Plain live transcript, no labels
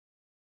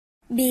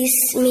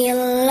بسم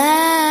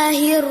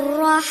الله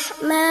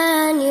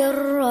الرحمن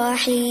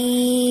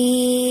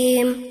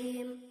الرحيم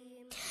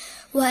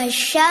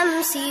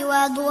والشمس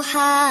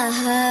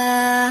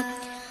وضحاها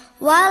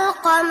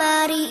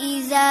والقمر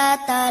إذا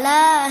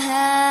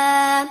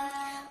تلاها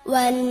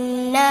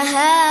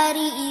والنهار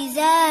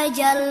إذا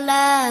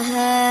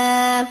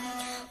جلاها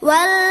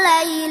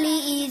والليل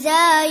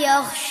إذا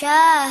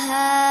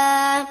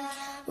يغشاها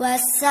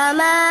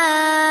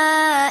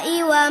والسماء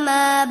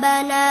وما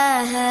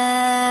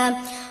بناها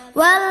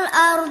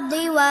والأرض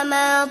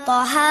وما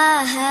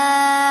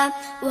طحاها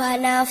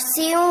ونفس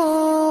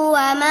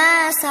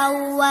وما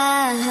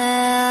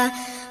سواها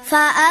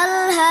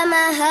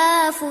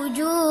فألهمها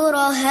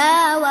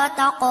فجورها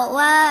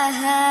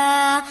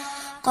وتقواها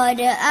قد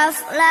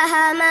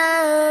أفلح من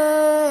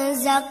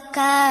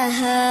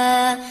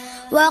زكاها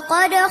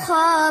وقد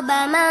خاب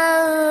من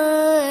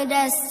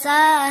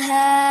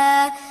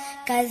دساها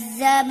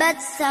كذبت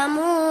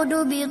ثمود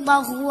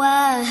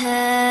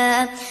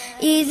بطغواها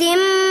إذ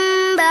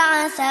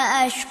انبعث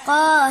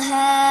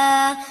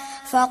أشقاها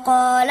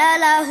فقال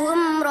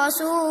لهم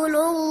رسول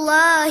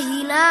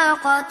الله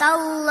ناقة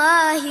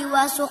الله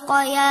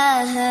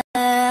وسقياها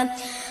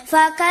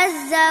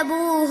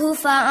فكذبوه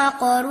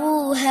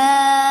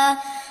فعقروها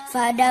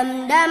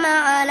فدمدم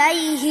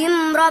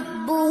عليهم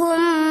ربهم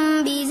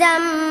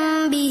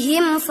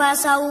بذنبهم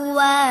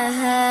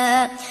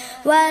فسواها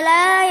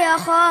ولا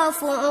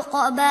يخاف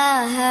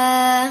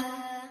عقباها